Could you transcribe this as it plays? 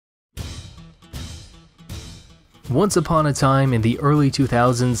Once upon a time in the early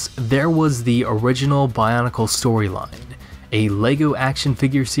 2000s, there was the original BIONICLE storyline, a LEGO action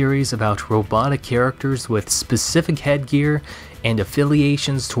figure series about robotic characters with specific headgear and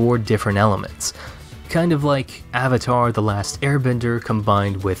affiliations toward different elements, kind of like Avatar: The Last Airbender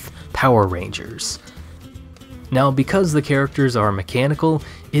combined with Power Rangers. Now, because the characters are mechanical,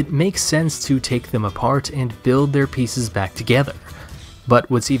 it makes sense to take them apart and build their pieces back together. But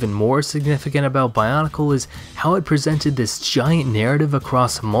what's even more significant about BIONICLE is how it presented this giant narrative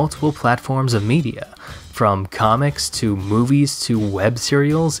across multiple platforms of media, from comics to movies to web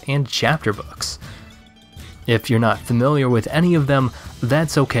serials and chapter books. If you're not familiar with any of them,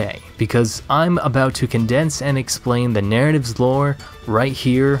 that's okay, because I'm about to condense and explain the narrative's lore right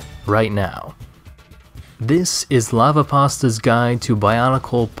here, right now. This is Lavapasta's Guide to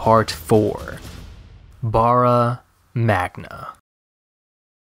BIONICLE Part 4, Bara Magna.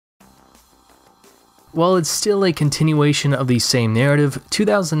 While it's still a continuation of the same narrative,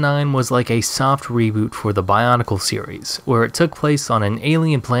 2009 was like a soft reboot for the BIONICLE series, where it took place on an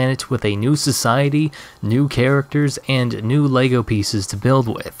alien planet with a new society, new characters, and new LEGO pieces to build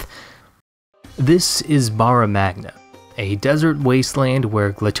with. This is Bara Magna, a desert wasteland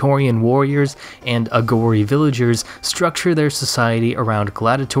where Glatorian warriors and Agori villagers structure their society around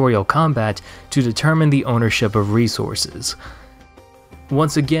gladiatorial combat to determine the ownership of resources.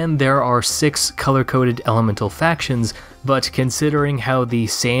 Once again, there are 6 color-coded elemental factions, but considering how the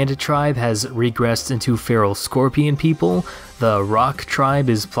Sand Tribe has regressed into feral scorpion people, the Rock Tribe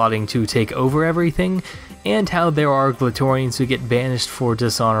is plotting to take over everything, and how there are Glatorians who get banished for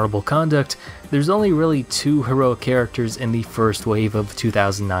dishonorable conduct, there's only really 2 heroic characters in the first wave of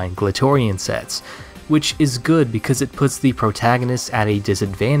 2009 Glatorian sets, which is good because it puts the protagonists at a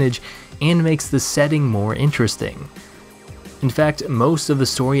disadvantage and makes the setting more interesting. In fact, most of the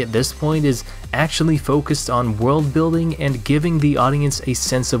story at this point is actually focused on world building and giving the audience a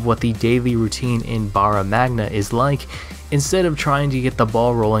sense of what the daily routine in Bara Magna is like, instead of trying to get the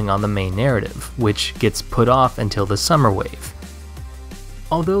ball rolling on the main narrative, which gets put off until the summer wave.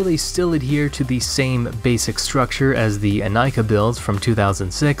 Although they still adhere to the same basic structure as the Anika builds from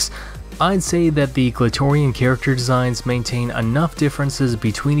 2006, I'd say that the Glatorian character designs maintain enough differences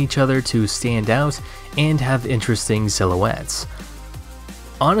between each other to stand out and have interesting silhouettes.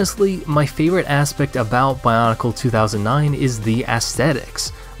 Honestly, my favorite aspect about BIONICLE 2009 is the aesthetics,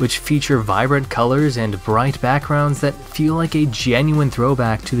 which feature vibrant colors and bright backgrounds that feel like a genuine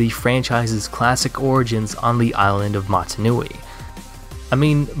throwback to the franchise's classic origins on the island of Motunui. I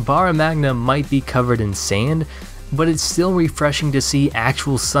mean, Bara Magna might be covered in sand, but it's still refreshing to see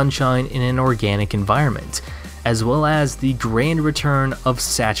actual sunshine in an organic environment, as well as the grand return of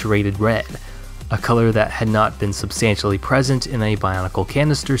saturated red, a color that had not been substantially present in a BIONICLE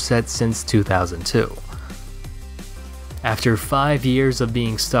canister set since 2002. After 5 years of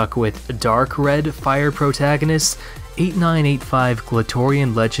being stuck with dark red fire protagonists, 8985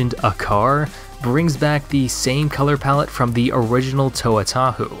 Glatorian legend Akar brings back the same color palette from the original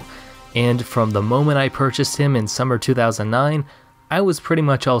Toatahu, and from the moment I purchased him in summer 2009, I was pretty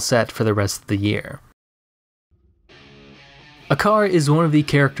much all set for the rest of the year. Akar is one of the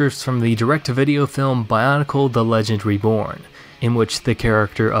characters from the direct-to-video film BIONICLE: The Legend Reborn, in which the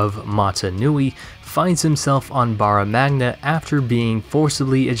character of Motunui finds himself on Bara Magna after being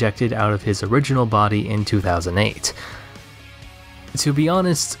forcibly ejected out of his original body in 2008. To be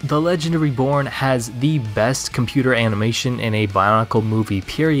honest, The Legend Reborn has the best computer animation in a BIONICLE movie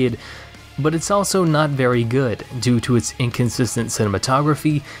period, but it's also not very good due to its inconsistent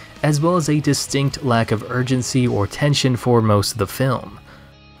cinematography, as well as a distinct lack of urgency or tension for most of the film.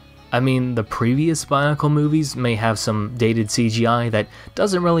 I mean, the previous BIONICLE movies may have some dated CGI that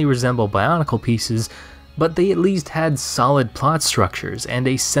doesn't really resemble BIONICLE pieces, but they at least had solid plot structures and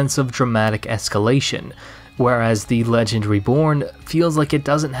a sense of dramatic escalation, whereas The Legend Reborn feels like it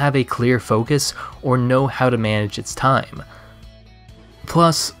doesn't have a clear focus or know how to manage its time.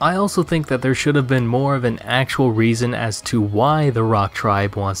 Plus, I also think that there should have been more of an actual reason as to why the Rock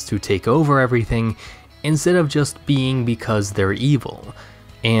Tribe wants to take over everything, instead of just being because they're evil.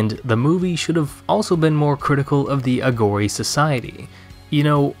 And the movie should have also been more critical of the Agori society. You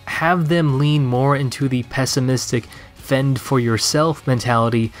know, have them lean more into the pessimistic fend for yourself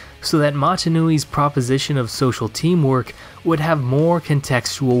mentality so that Motunui's proposition of social teamwork would have more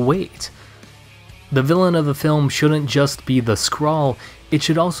contextual weight. The villain of the film shouldn't just be the Skrull, it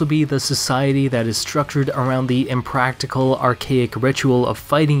should also be the society that is structured around the impractical, archaic ritual of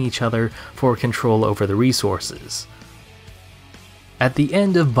fighting each other for control over the resources. At the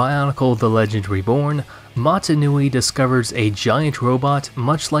end of BIONICLE: The Legend Reborn, Matanui discovers a giant robot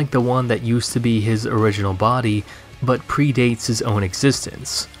much like the one that used to be his original body, but predates his own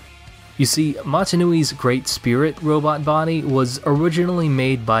existence. You see, Matanui's Great Spirit robot body was originally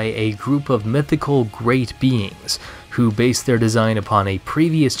made by a group of mythical great beings, who based their design upon a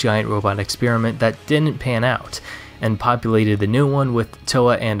previous giant robot experiment that didn't pan out, and populated the new one with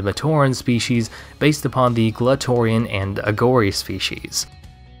Toa and Matoran species based upon the Glatorian and Agori species.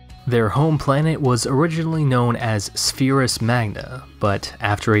 Their home planet was originally known as Spherus Magna, but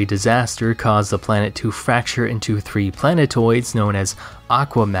after a disaster caused the planet to fracture into 3 planetoids known as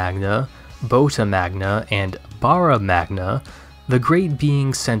Aqua Magna, Bota Magna, and Bara Magna, the great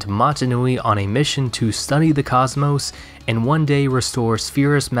being sent Matanui on a mission to study the cosmos and one day restore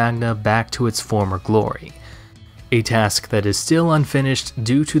Spherus Magna back to its former glory. A task that is still unfinished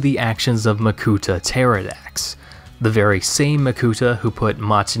due to the actions of Makuta Pterodax, the very same Makuta who put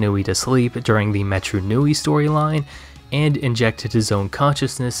Matanui to sleep during the Metru Nui storyline and injected his own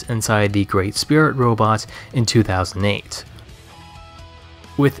consciousness inside the Great Spirit robot in 2008.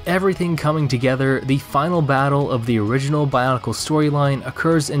 With everything coming together, the final battle of the original Bionicle storyline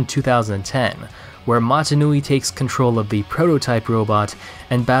occurs in 2010, where Matanui takes control of the prototype robot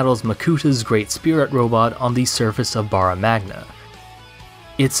and battles Makuta's Great Spirit robot on the surface of Bara Magna.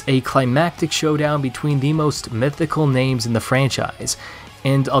 It's a climactic showdown between the most mythical names in the franchise,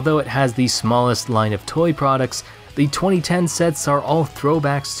 and although it has the smallest line of toy products, the 2010 sets are all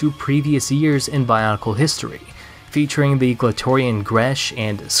throwbacks to previous years in Bionicle history, featuring the Glatorian Gresh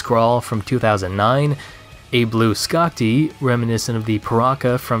and Skrull from 2009, a Blue Skakti reminiscent of the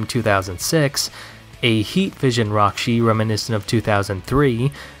Paraka from 2006, a Heat Vision Rakshi reminiscent of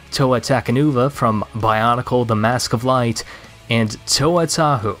 2003, Toa Takanuva from Bionicle The Mask of Light, and Toa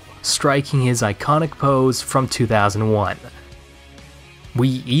Tahu striking his iconic pose from 2001. We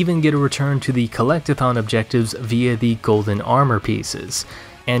even get a return to the Collectathon objectives via the golden armor pieces,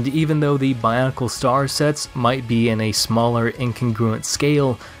 and even though the Bionicle Star sets might be in a smaller, incongruent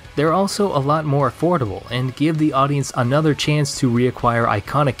scale, they're also a lot more affordable and give the audience another chance to reacquire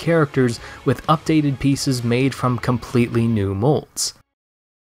iconic characters with updated pieces made from completely new molds.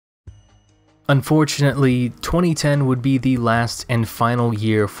 Unfortunately, 2010 would be the last and final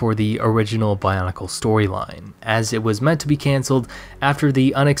year for the original Bionicle storyline, as it was meant to be cancelled after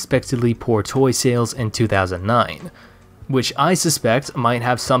the unexpectedly poor toy sales in 2009, which I suspect might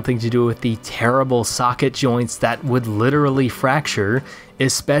have something to do with the terrible socket joints that would literally fracture,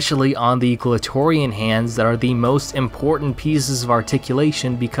 especially on the Glatorian hands that are the most important pieces of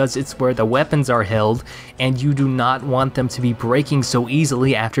articulation because it's where the weapons are held and you do not want them to be breaking so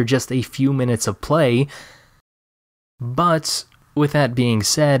easily after just a few minutes of play. But with that being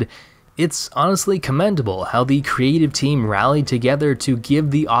said, it's honestly commendable how the creative team rallied together to give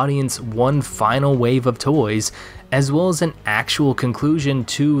the audience one final wave of toys, as well as an actual conclusion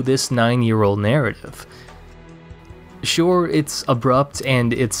to this 9-year-old narrative. Sure, it's abrupt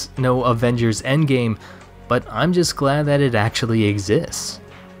and it's no Avengers Endgame, but I'm just glad that it actually exists.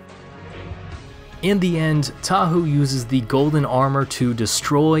 In the end, Tahu uses the golden armor to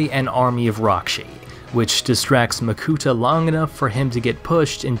destroy an army of Rakshi, which distracts Makuta long enough for him to get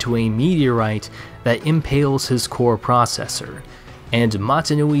pushed into a meteorite that impales his core processor, and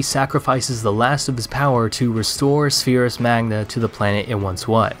Matanui sacrifices the last of his power to restore Spherus Magna to the planet it once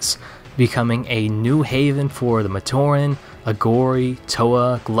was, becoming a new haven for the Matoran, Agori,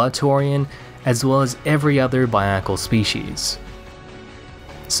 Toa, Glatorian, as well as every other Bionicle species.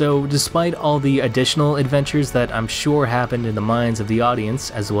 So despite all the additional adventures that I'm sure happened in the minds of the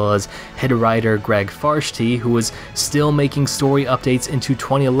audience, as well as head writer Greg Farshti, who was still making story updates into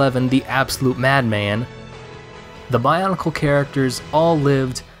 2011, the absolute madman, the Bionicle characters all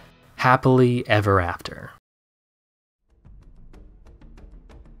lived happily ever after.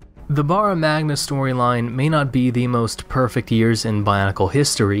 The Bara Magna storyline may not be the most perfect years in Bionicle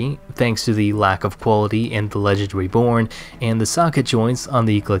history, thanks to the lack of quality in The Legend Reborn and the socket joints on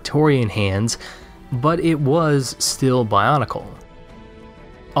the Glatorian hands, but it was still Bionicle.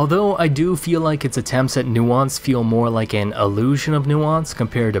 Although I do feel like its attempts at nuance feel more like an illusion of nuance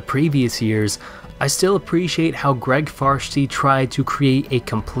compared to previous years, I still appreciate how Greg Farshti tried to create a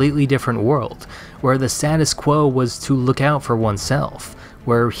completely different world, where the status quo was to look out for oneself,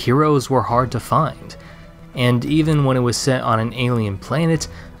 where heroes were hard to find. And even when it was set on an alien planet,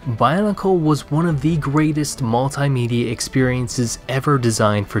 Bionicle was one of the greatest multimedia experiences ever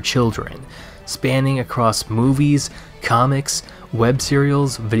designed for children, spanning across movies, comics, web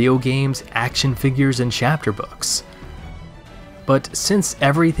serials, video games, action figures, and chapter books. But since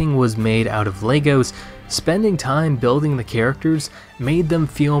everything was made out of Legos, spending time building the characters made them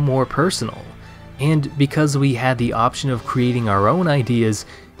feel more personal, And because we had the option of creating our own ideas,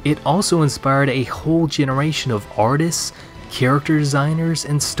 it also inspired a whole generation of artists, character designers,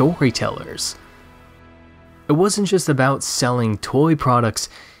 and storytellers. It wasn't just about selling toy products,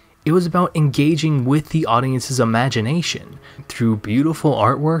 it was about engaging with the audience's imagination through beautiful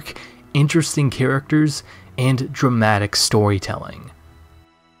artwork, interesting characters, and dramatic storytelling.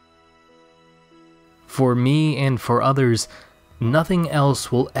 For me and for others, nothing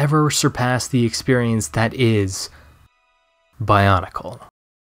else will ever surpass the experience that is BIONICLE.